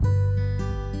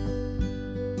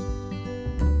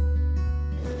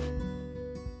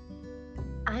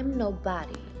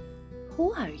nobody.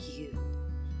 Who are you?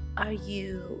 Are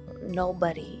you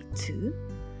nobody too?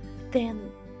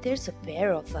 Then there's a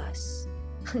pair of us.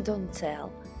 Don't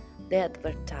tell. They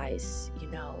advertise,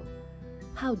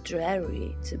 How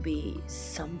dreary to be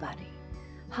somebody.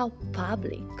 How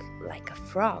public, like a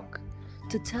frog,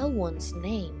 to tell one's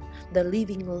name the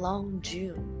living long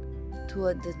June to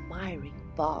an admiring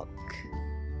bog.